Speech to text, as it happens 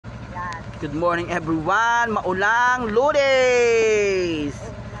Good morning everyone, maulang Lunes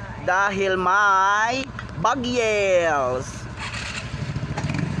dahil may bagyels.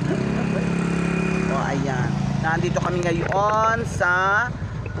 O ayan, nandito kami ngayon sa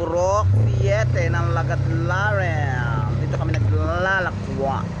Purok 7 ng Lagat-Laren. Dito kami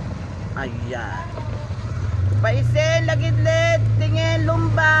naglalakwa. Ayan. Paisin, lagidlid, tingin,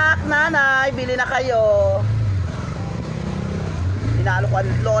 lumbak. Nanay, bili na kayo. Inalo ko ang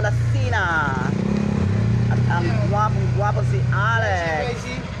Lola Sina. At ang gwapong si Alex.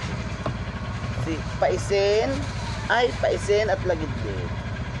 Si Paisin. Ay, Paisin at lagidlid.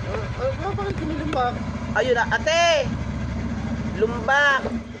 Bakit kami lumbak? Ayun na, ate! Lumbak!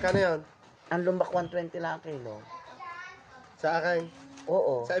 Kano yun? Ang lumbak 120 lang kilo. Sa akin?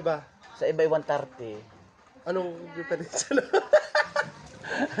 Oo. Sa iba? Sa iba 130. Anong diferensya na?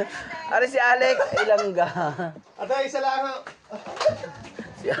 Ari si Alex, ilang ga? Ate, isa lang ako.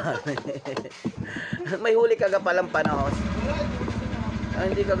 Si Alex. May huli ka ga palang panahos.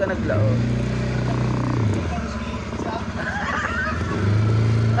 Hindi ka ga naglaon.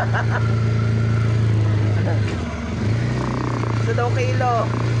 Ito daw kilo.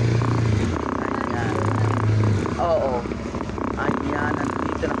 Ayan. Oo. Ayan,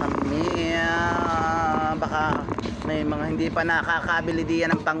 nandito na kami. Baka may mga hindi pa nakakabili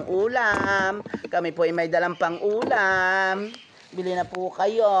diyan ng pang-ulam. Kami po ay may dalang pang-ulam. Bili na po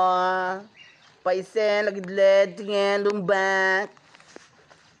kayo. Paisen, lagidled, tingin, lumbak.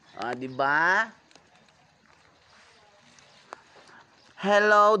 Diba?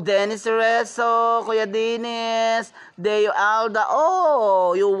 Hello, Dennis Reso, Kuya Dennis, Deo Alda.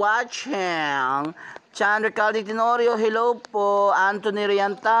 Oh, you watching. Chandra Caldi Tenorio, hello po. Anthony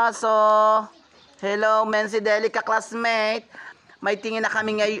Riantaso. Hello, Mensi Delica, classmate. May tingin na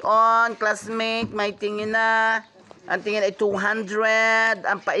kami ngayon, classmate. May tingin na. Ang tingin ay 200.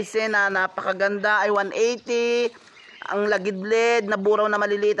 Ang paisin na napakaganda ay 180. Ang lagidlid na buraw na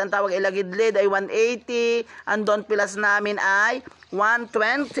maliliit, ang tawag ay lagidlid ay 180. Ang Don Pilas namin ay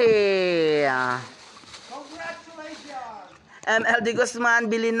 120. Congratulations! MLD Guzman,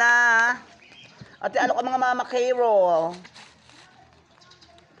 bili na. Ate, ano ka mga mama K-roll?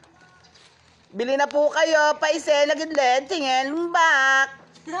 Bili na po kayo, paise, lagidlid, tingin, lumbak.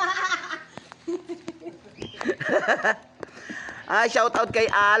 Shout out kay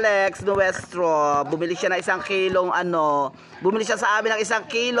Alex Nuestro. Bumili siya ng 1 kilong bumili siya sa amin ng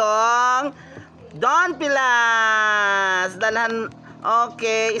 1 kilong Don Pilas. Dalhan,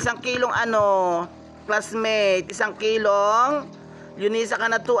 okay, 1 kilong classmate, 1 kilong Lunisa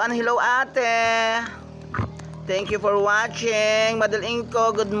Kanatuan. Hello ate. Thank you for watching. Madaling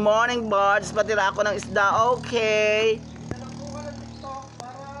ko, good morning birds. Patira ako ng isda, okay.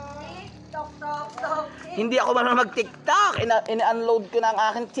 Hindi ako marunong mag-TikTok. Ini-unload ko na ang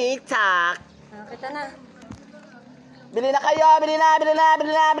aking TikTok. Kita na. Bili na kayo, bili na.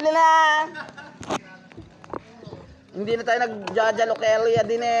 Hindi na tayo nag-jajalokelia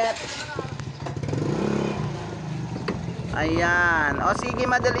dinet. Ayan. O sige,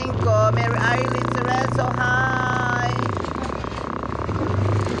 madaling ko. Mary Eileen Cerezo, hi.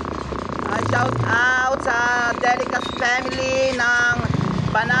 Shout out sa Delica's family ng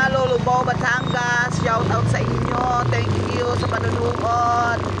Panalo, Lubao, Batangas. Shout out sa inyo. Thank you sa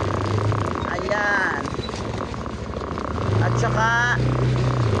panunood. Ayan. At saka,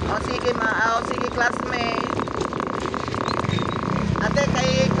 sige classmate. Ate,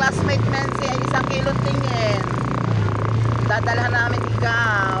 kay classmate Mensi ay 1 kilong tingin. Dadalhan namin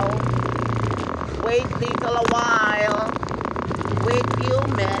ikaw. Wait little a while. Wait few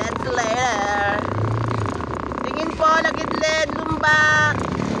minutes later. Tingin po, lagidled, lumbak.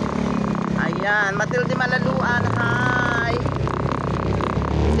 Ayan, Matilde Malaluan, hi.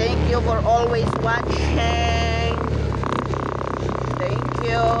 Thank you for always watching. Thank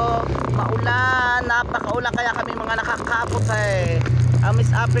you. Maulan, napakaulan kaya kami mga nakakapot Ang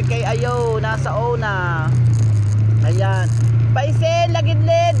Miss Africa ay ayaw, nasa ona. Ayan. Paisin,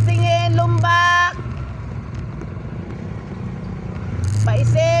 lagidlid, tingin, lumbak.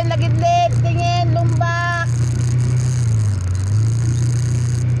 Paisin, lagidlid, tingin, lumbak.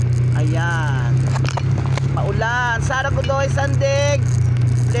 Ayan. Maulan. Sara Godoy Sandig.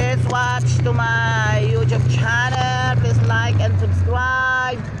 Please watch to my YouTube channel. Please like and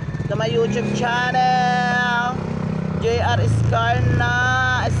subscribe to my YouTube channel. JR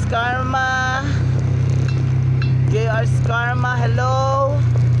Skarma. JR Skarma, hello.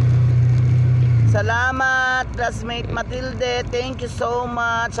 Salamat, classmate Matilde. Thank you so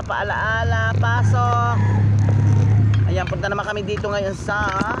much sa paalaala. Pasok. Ayan, punta naman kami dito ngayon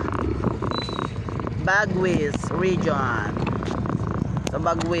sa Baguio region. Sa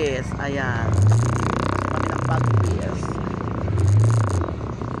Bagwis. Ayan. Kami ng Bagwis.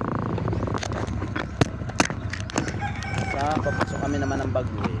 Papasok kami naman ng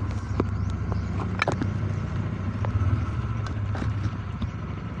Bagwis.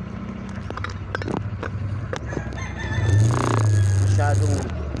 Masyadong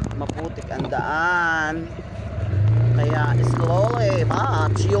maputik ang daan. Kaya slowly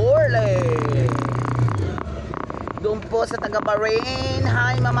but surely. Doon po sa taga Bahrain.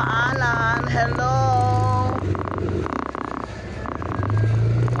 Hi Mama Alan. Hello.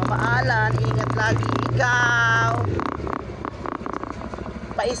 Mama Alan, ingat lagi ikaw.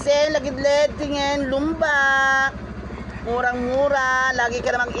 Paisen, lagidled, tingin, lumbak. Murang-mura, lagi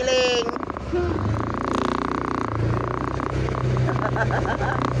ka namang iling.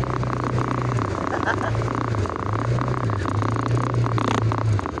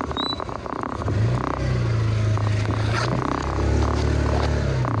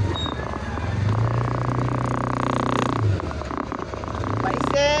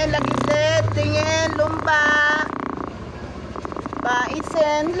 Paisen, lagidled, tingin, lumbak.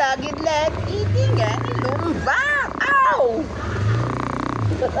 Paisen, lagidled, tingin, lumbak. Ow!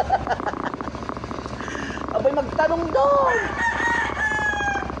 Abay, magtanong doon.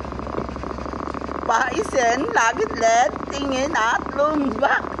 Paisen, lagidled, tingin at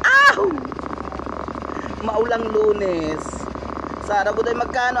lumbak. Ow! Maulang Lunes. Sa Araw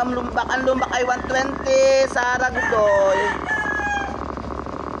magkano ang lumbak? Ang lumbak ay 120 sa Araw.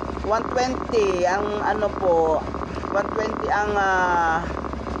 120 ang ano po, 120 ang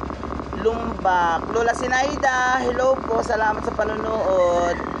lumbak. Lola Sinaida, hello po, salamat sa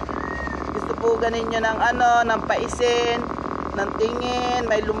panunood. Gusto po ganin nyo ng ano, ng paisin, ng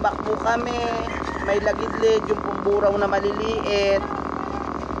tingin, may lumbak po kami, may lagidlid, yung pumburaw na maliliit,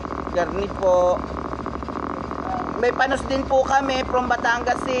 garni po. May panos din po kami from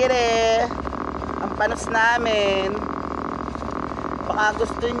Batangas City, ang panos namin. Baka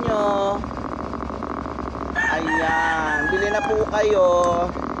gusto nyo. Ayan, bili na po kayo.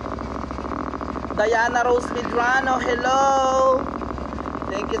 Diana Rose Medrano, hello.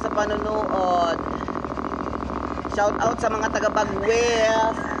 Thank you sa panunood. Shout out sa mga taga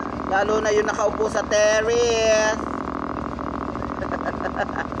Bagwis, lalo na yung nakaupo sa terrace.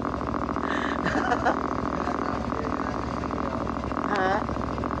 Ha?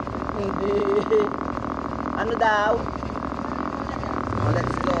 Hindi. Ano daw? Oh,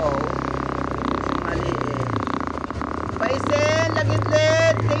 let's go. Mali eh. Paisen,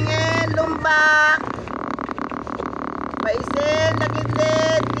 lagidlid, tingin, lumbak. Paisen,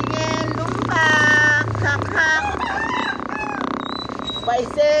 lagidlid, tingin, lumbak. Hak-hak.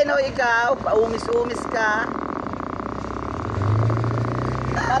 Paisen, o ikaw, paumis-umis ka.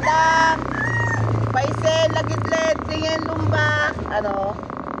 Madam, paisen, lagidlid, tingin, lumbak. Ano?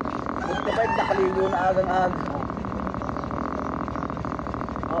 Multiplied, nakaligo na agang-agang.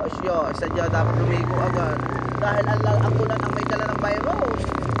 Oh, siya, sadya dapat lumigo agad. Dahil ang ulan ang may dala ng virus.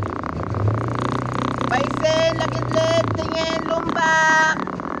 Paisen, lagidlid, tingin, lumbak.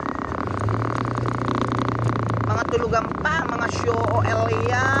 Mga tulugan pa, mga show o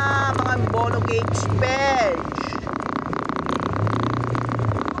elia, mga bolo gauge bench.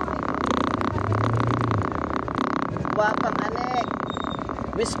 Wapang anek.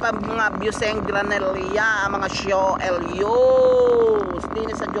 Wispa mga buseng granelia, mga show elios.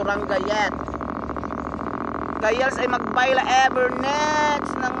 Dini sa Jurangayet. Kayals ay magbayla ever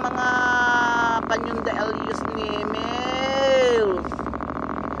next ng mga kanyunda elios ni Mills.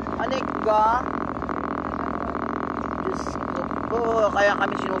 Anik ka? Diyos ko po, kaya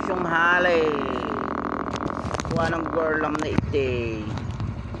kami sinusyunghali. Kuha ng girlam na ite.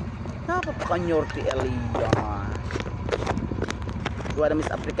 Napapakanyorti elia. Kuha na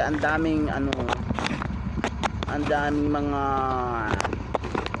Miss Africa, ang daming ano, ang daming mga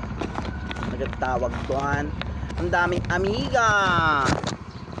nagtawag doon, ang daming amiga.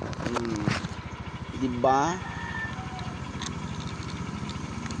 Diba?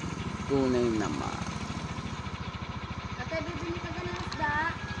 Tunay naman. Ate, bibili ka ng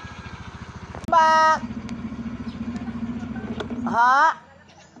isda? Ba? Ha?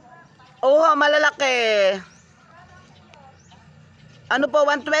 Oo, malalaki. Ano po,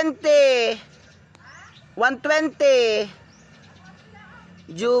 120? 120.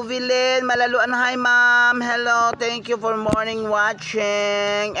 Jubilin, Malaluan, hi ma'am. Hello, thank you for morning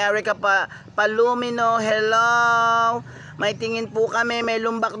watching. Erica Palumino, hello. May tingin po kami, may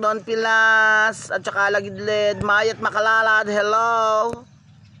lumbak doon pilas, at saka lagidlid. Mayat Makalalad, hello.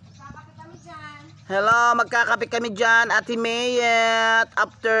 Magkakape kami dyan. Hello, magkakape kami dyan, Ate Mayet.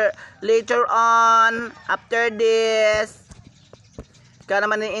 Later on, after this. Kaya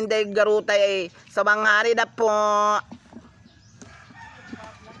naman ni Inday Garutay ay sawang hari na po.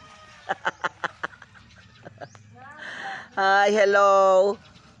 Hi, hello.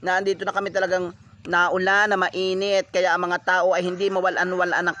 Nandito na kami talagang naulan na mainit. Kaya ang mga tao ay hindi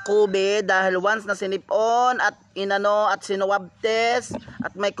mawalan-walan ng COVID dahil once na sinipon at inano at sinuwab test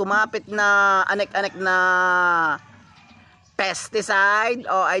at may kumapit na anek-anek na pesticide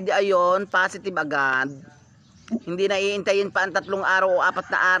o ay di ayon, positive agad. Hindi na iintayin pa ang 3 araw o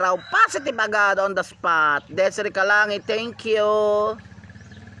 4 na araw. Positive agad on the spot. Desiree Kalangi, thank you.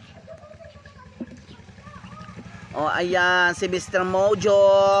 O ayan, si Mr.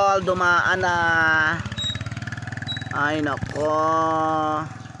 Mojol dumaan na. Ay nako.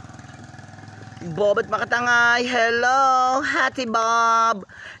 Bobot makatangay. Hello, Hati Bob.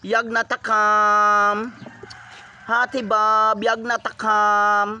 Yag natakam. Hati Bob, yag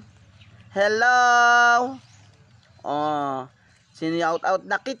natakam. Hello. Oh, sini-out out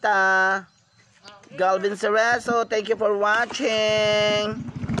na kita. Galvin Cerezo, thank you for watching.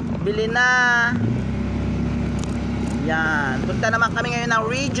 Bili na. Yan. Punta naman kami ngayon ng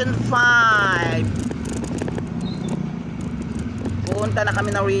Region 5. Punta na kami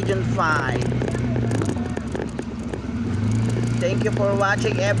ng Region 5. Thank you for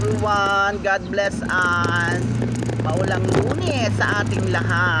watching everyone. God bless us. Maulang Lunes sa ating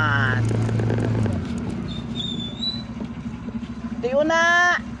lahat. Tiyo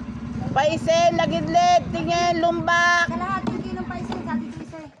na. Paisen, lagidlid, tingin, lumbak. Kalahating kilong paisen, sabi ko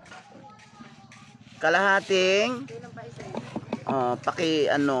isa. Kalahating. Kilong paisen.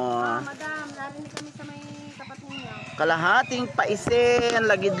 Paki ano. Madam, narinig kami sa may tapat niya. Kalahating paisen,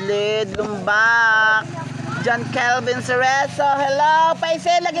 lagidlid, lumbak. John Kelvin Cerezo, hello,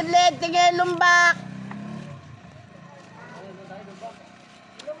 paisen, lagidlid, tingin, lumbak.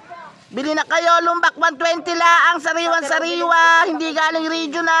 Bili na kayo, lumbak 120 lang, sariwan-sariwa, hindi galing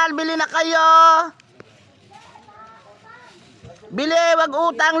regional, bili na kayo. Bili, wag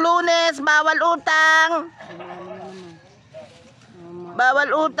utang Lunes, bawal utang.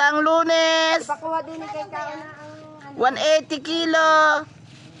 Bawal utang Lunes. Pakuha din ni kay Kao na ang 180 kilo.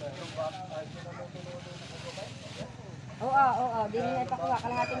 Oo, din na ipakuha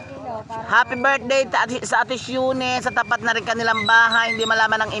kalahating kilo para Happy birthday sa Ate Shune. Sa tapat na rin kanilang bahay. Hindi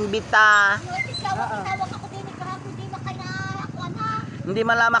malaman ng imbita. Hindi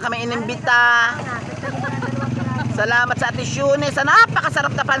malaman kami inimbita. Salamat sa Ate Shune sa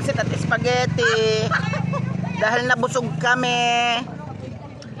napakasarap na pansit at spaghetti. Dahil nabusog kami.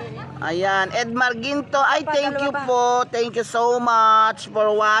 Ayan, Edmar Ginto. Ay, thank you po. Thank you so much for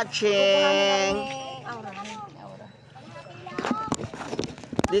watching.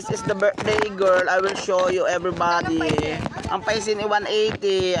 This is the birthday girl. I will show you everybody. Ang paisin ay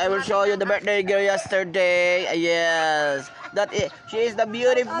 180. I will show you the birthday girl yesterday. Yes. That is, she is the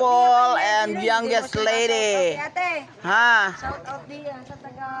beautiful and youngest lady. Ate, Ha? shout out diyan sa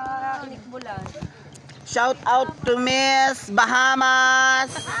taga Inikbulan. Shout out to Miss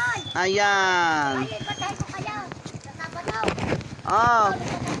Bahamas. Ayan. Oh.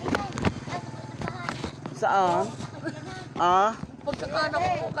 Saan? Ah? Pagkakano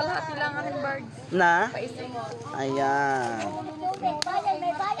ko kalahati lang ang bird. Na? Paisin mo. Ayan.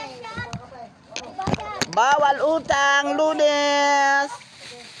 Bawal utang, Lunes.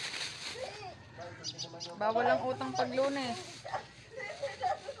 Bawal ang utang pag Lunes.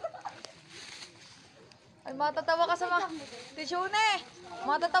 Ay, matatawa ka sa mga Tishune.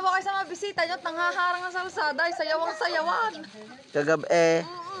 Matatawa ka sa mga bisita nyo. Tanghaharang na sa kalsada. Ay, sayawang-sayawan. Kagabi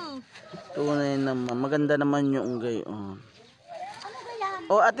tunay naman. Maganda naman yung gayon.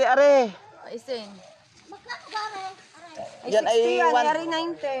 Oh, Ate Are. Paisin. Yan ay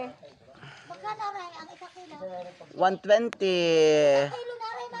 90. 120.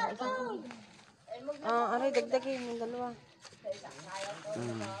 Aray, dagdagin yung dalawa.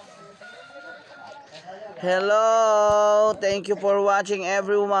 Hello, thank you for watching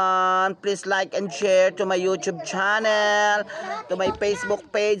everyone. Please like and share to my YouTube channel, to my Facebook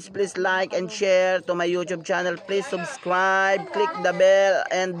page. Please like and share to my YouTube channel. Please subscribe, click the bell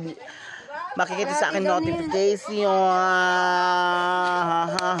and makikita sa akin notification.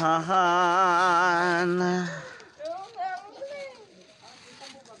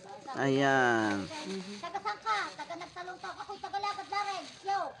 Ayan. Taga saan ka? Taga nagsaluntok. Ako'y tagalakad na rin.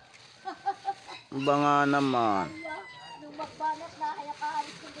 Yo! Ba nga naman. Nung magbanat na, ay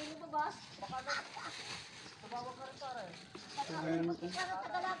nakaalis ko din yung babas. Tagalakad na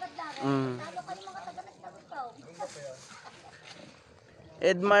rin. Talo ka yung mga taga nagsaluntok.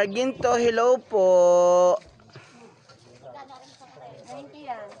 Edmar Ginto, hello po. 90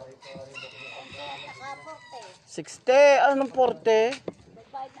 yan. 60, anong porte?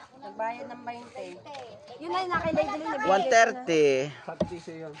 Nagbayad ng 20. Yun ay nakilay din na 130.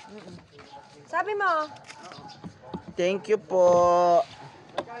 Sabi mo, Thank you po.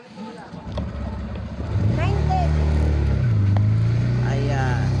 90.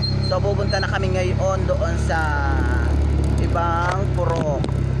 Ayan. So, pupunta na kami ngayon doon sa ibang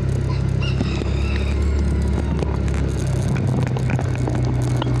purok.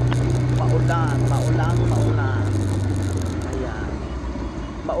 Maulang. Ayan.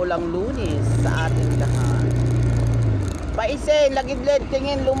 Maulang Lunes sa ating lahat. Paisen, lagidled,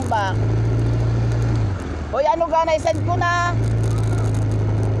 tingin, lumbak. Hoy, ano gana, isend ko na.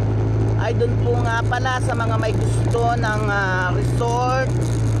 Ay, doon po nga pala sa mga may gusto ng resort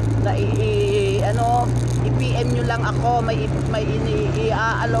na i-PM nyo lang ako. May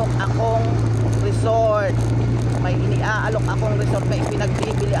i-aalok akong resort. May iniaalok akong resort. May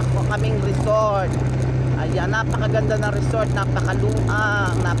pinagbibili ako kaming resort. Ayan, napakaganda ng resort.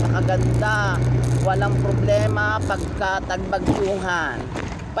 Napakaluang, napakaganda. Walang problema pagka tagbagyuhan.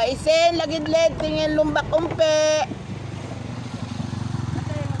 Paisen, lagidled, tingin, lumbak, umpe.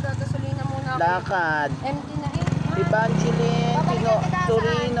 Ate, magagasolina muna ako. Lakad. Empty na eh. Evangeline,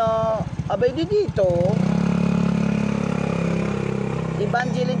 Torino. Abay, dito.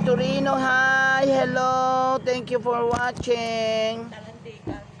 Evangeline Torino, hi, hello. Thank you for watching.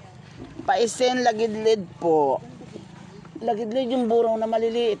 Paisen, lagidlid po. Lagidlid yung burong na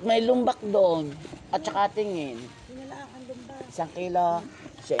maliliit. May lumbak doon. At saka tingin. 1 kilo.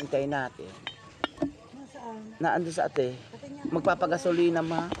 Siya hintayin natin. Naando sa ate. Magpapagasolina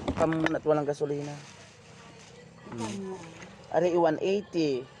ma. Kamunat walang gasolina. Ari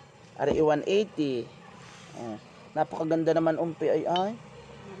 180. Ari 180. Oh. Napakaganda naman umpi ay.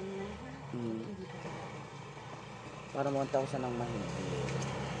 Para 1,000 ang mahigit.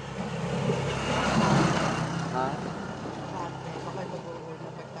 Ha?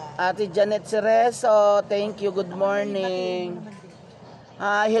 Ate Janet Cerezo, thank you. Good morning.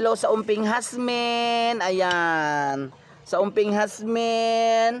 Hello sa Umping Hasmin. Ayan. Sa Umping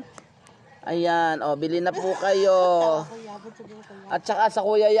Hasmin. Ayan. O, bili na po kayo. At saka sa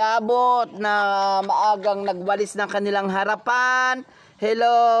Kuya Yabot na maagang nagwalis ng kanilang harapan.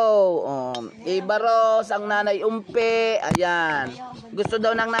 Hello. Ibaros, ang Nanay Umpi. Ayan. Gusto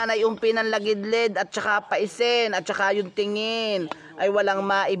daw ng Nanay Umpi ng lagidlid at saka paisen at saka yung tingin ay walang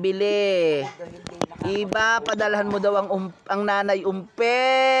maibili. Iba, padalhan mo daw ang Nanay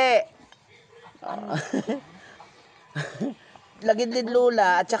Umpi. Lagidlid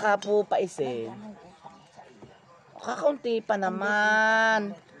lula at saka po paisen. Kakaunti pa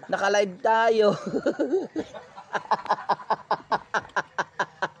naman. Naka-live tayo.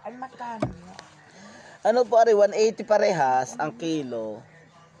 Ano po ari 180 parehas ang kilo.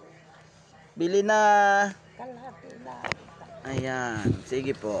 Bili na. Ayan,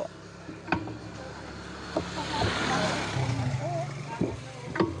 sige po.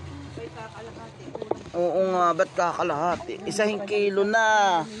 Oo nga, ba't kakalahati? 1 kilo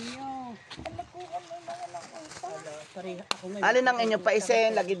na. Alin ang inyo pa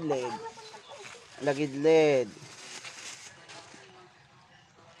isen, lagidled. Lagidled.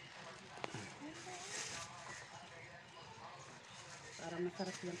 Para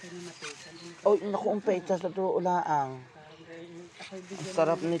masarap lang kayo na matisan. Oh, naku, umpecha sa tuulaang.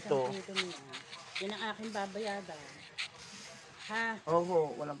 Sarap nito. Yan ang aking babayadan. Ha?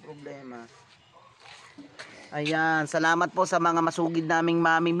 Oo, walang problema. Ayan, salamat po sa mga masugid naming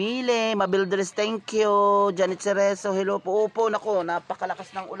mamimili. Mabildres, thank you. Janet Cerezo, hello po. Upo, nako,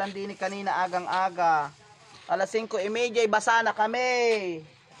 napakalakas ng ulan din kanina, agang-aga. Alas 5:30, basa na kami.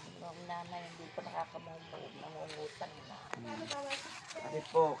 Ang nanay, hindi pa nakakamumulog, nangungutang na. Ano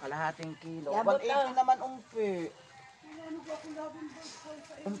po, kalahating kilo. 180 naman umpi.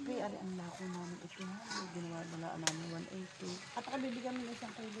 Umpi, ari ang lako namin ito. Ginawa na namin 180. At bibigyan mo ng 1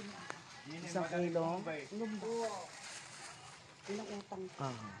 kilo na. 1 kilo? Ilang utang.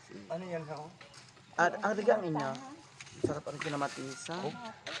 Sige. Ano yan ako? At ang rigang inyo. Sarap ang kinamatisa.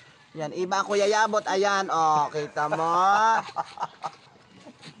 Yan, iba Kuya Yabot. Ayan, kita mo.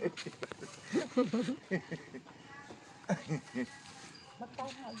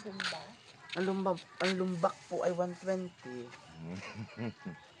 Magkano ang gumba? Ang lumbak po ay 120.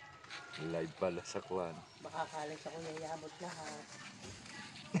 Live pala sa kwan. Baka kalay sa Kuya Yabot lahat.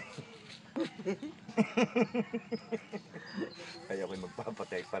 Kaya ako'y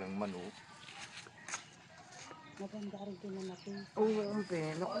magpapatay parang manok. Maganda rin din na natin. Oo,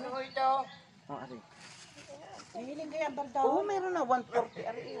 umpi. Ano ito? Ari. Nahiling kaya bardo? Oo, meron na 140.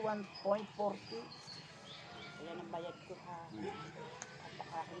 Ari, 1.40. Ayan ang bayad ko ha.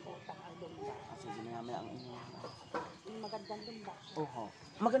 aking utang ang lumba. Sige na mamaya ang inyo. Yung magandang lumba. Oho.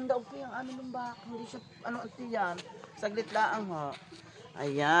 Maganda okay ang aming lumbak. Hindi siya, ano ante yan. Saglit lang ho.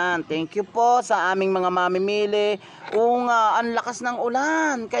 Ayan, thank you po sa aming mga mamimili. Oo nga, ang lakas ng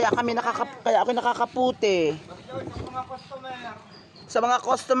ulan. Kaya ako nakakaputi. Sa mga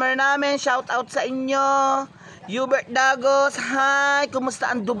customer namin, shout out sa inyo. Hubert Dagos, hi.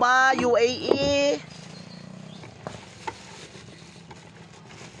 Kumusta ang Dubai, UAE?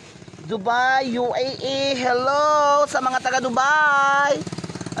 Dubai, UAE, hello sa mga taga Dubai.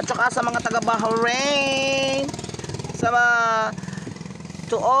 At saka sa mga taga Bahrain.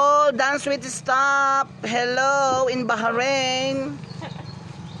 To all Dance with staff, hello in Bahrain.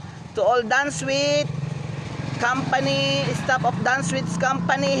 To all Dance with company, staff of Dance with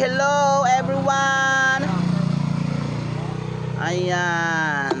company, hello everyone.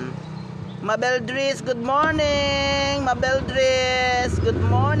 Ayan. Mabel Dries, good morning. Mabel Dries, good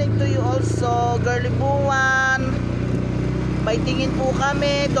morning to you also. Girly Buwan. Paitingin po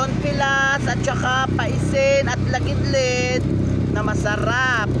kami, Don Pilas, at saka Paisin at Lagidlid na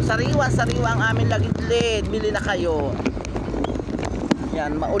masarap. Sariwa-sariwa ang aming Lagidlid. Bili na kayo.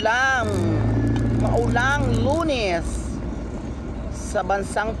 Yan, maulang Lunes sa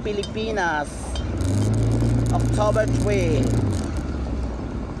bansang Pilipinas. October 12.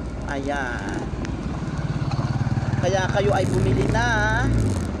 Ayan. Kaya kayo ay bumili na.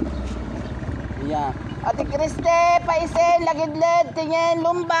 Ayan. Ate Kriste, Paisen, Lagidlid, tingin,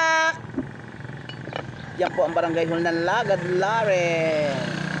 Lumbak. Yan po ang barangay hall ng Lagadlare.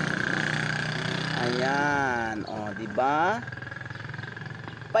 Ayan. O, diba?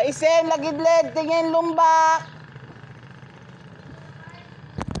 Paisen, Lagidlid, tingin, Lumbak.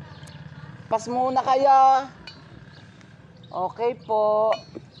 Pas muna kayo. Okay po.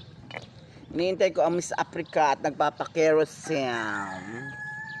 Hinihintay ko ang Miss Africa at nagpapakerosene.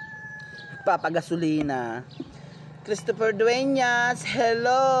 Papagasolina. Christopher Dueñas,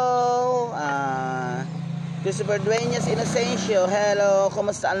 hello. Christopher Dueñas Inocencio, hello.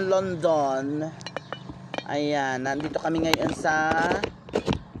 Kumusta ang London? Ayan, nandito kami ngayon sa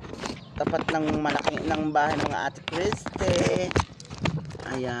tapat ng bahay ng mga Ate Kriste.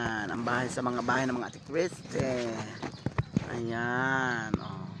 Ayan, ang bahay sa mga bahay ng mga Ate Kriste. Ayan,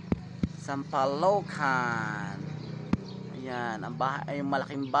 oh. Sampalocan. Ayan, ang bahay, yung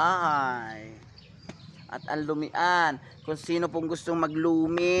malaking bahay. At ang lumian. Kung sino pong gustong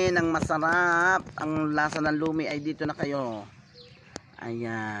maglumi ng masarap, ang lasa ng lumi ay dito na kayo.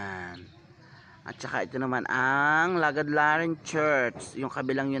 Ayan. At saka ito naman ang Lagadlaren Church. Yung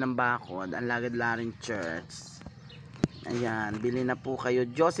kabilang yun ng bakod, ang Lagadlaren Church. Ayan, bili na po kayo.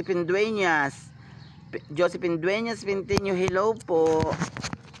 Josephine Dueñas, Pintinyo, hello po.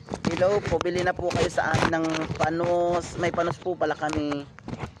 Hello po, bili na po kayo sa amin ng panos. May panos po pala kami.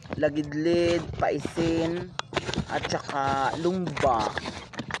 Lagidlid, Paisin, at saka Lumba.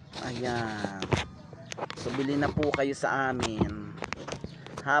 Ayan. So, bili na po kayo sa amin.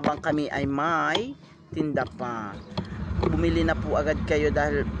 Habang kami ay may tinda pa. Bumili na po agad kayo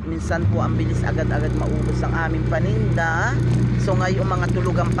dahil minsan po ang bilis agad-agad maubos ang aming paninda. So, ngayon mga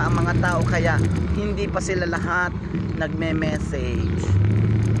tulugan pa ang mga tao kaya hindi pa sila lahat nagme-message.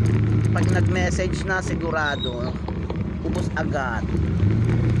 Pag nag-message na, sigurado ubos agad.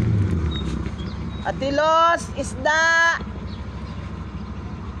 Atilos, isda.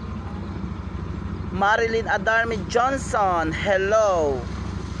 Marilyn Adarmi Johnson, hello.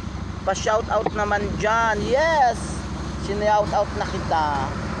 Pa-shout out naman dyan. Yes, sinout out na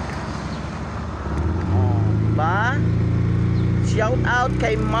kita. Oh, diba? Shout out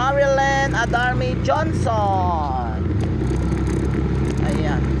kay Marilyn Adarmi Johnson.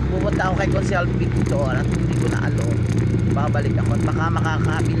 Ayan, pupunta ako kay Consel Victor at hindi ko na alam. Babalik ako at baka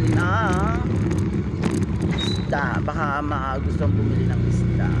makakabili na isda. Baka gustong bumili ng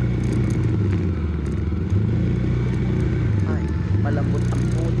isda. Ay, malambot ang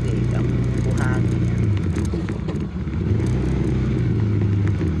puti, ang buhangin.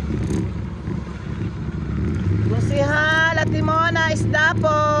 Kusihal at Timona, isda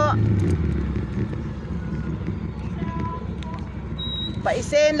po.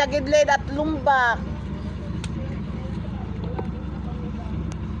 Paisin, Lagidlid at Lumbak.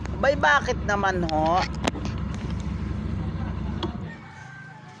 Bay, bakit naman ho?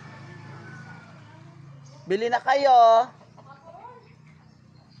 Bili na kayo.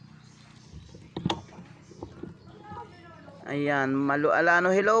 Ayan, Malu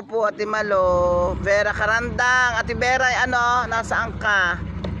Alano, hello po Ate Malo. Vera Karandang, Ate Vera, ano, nasaan ka?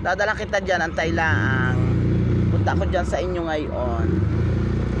 Dadala kita dyan, antay lang. Punta ko dyan sa inyo ngayon.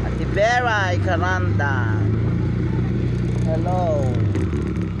 Ate Vera Karandang, hello.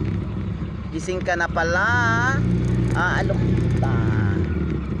 Gising ka na pala. Alok kita.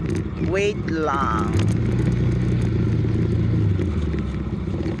 Wait lang.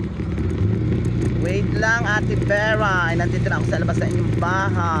 Wait lang, Ate Beray. Nandito na ako sa labas ng inyong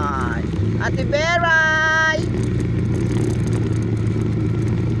bahay. Ate Beray!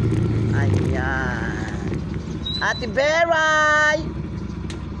 Ayan. Ate Beray!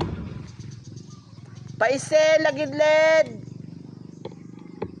 Paise, lagidled!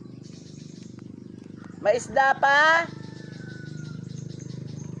 May isda pa?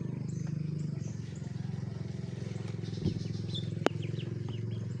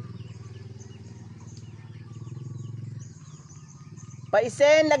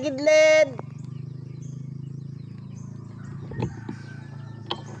 Paisen, lagidled.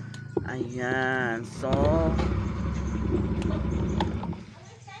 Ayan, so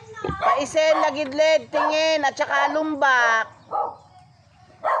paisen, lagidled, tingin, at saka lumbak.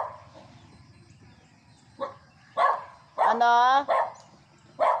 Ano?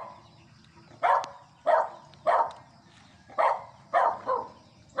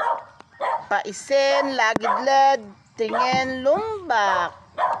 Paisen, lagidled, tingin, lumbak.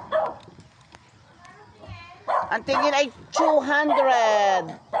 Ang tingin ay 200.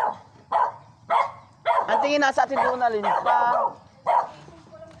 Ang tingin nasa atin doon na rin pa.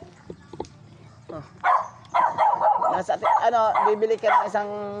 Oh. Nasa atin, ano, bibili ka ng isang...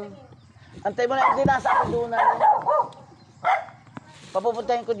 Antay mo na, hindi nasa atin doon na rin.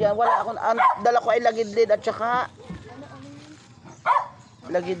 Papupuntahin ko dyan. Wala akong, dala ko ay lagidlid at saka...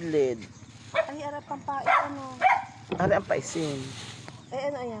 Lagidlid. Ay, arap pampait, ano? Ano ang paisin?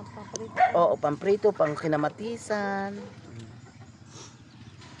 Ano yan, pamprito? Oo, pamprito, pang kinamatisan.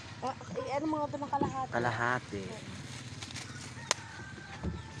 Ano mga ito ng kalahati? Kalahati.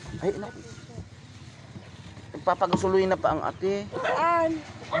 Ay, naku. Nagpapagusuluin na pa ang ate. Saan?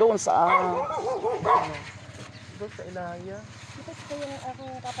 Doon sa... doon sa Ilaya. Bakit ko yung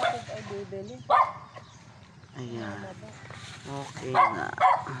aking kapatid ay bibili? Ayan. Okay na.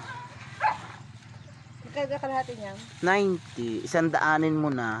 Magkaiba kalahati niya? 90. 100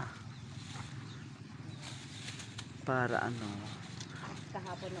 mo na. Para ano.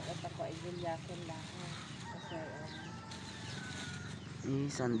 Kahapon ng utak ko ay gulyakin lang. Kasi,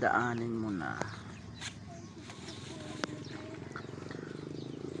 100 mo na.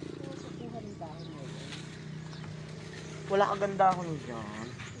 Wala kagandahon dyan.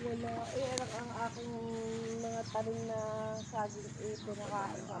 wala. Ang aking mga talim na saging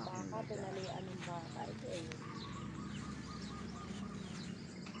pinakain sa baka, pinalian ng baka. Ito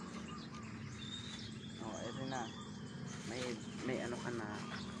Ito na. May ano ka na.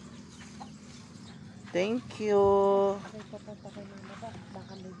 Thank you. Ako'y papunta kayo ng baba.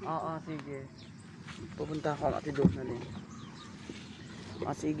 Baka may bibig. Oo, sige. Pupunta ako ang ate doon na din.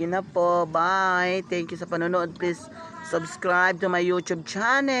 Sige na po. Bye. Thank you sa panonood. Please subscribe to my YouTube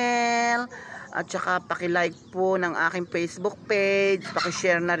channel. At saka paki-like po ng aking Facebook page.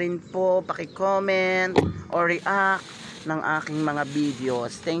 Paki-share na rin po. Paki-comment or react ng aking mga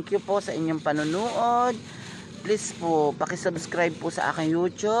videos. Thank you po sa inyong panonood. Please po, paki-subscribe po sa aking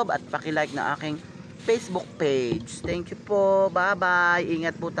YouTube at paki-like ng aking Facebook page. Thank you po. Bye-bye.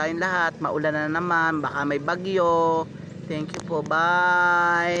 Ingat po tayong lahat. Maulan na naman. Baka may bagyo. Thank you po.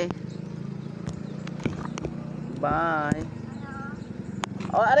 Bye. Bye.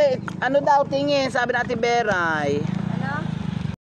 O, are, ano daw tingin? Sabi natin Beray.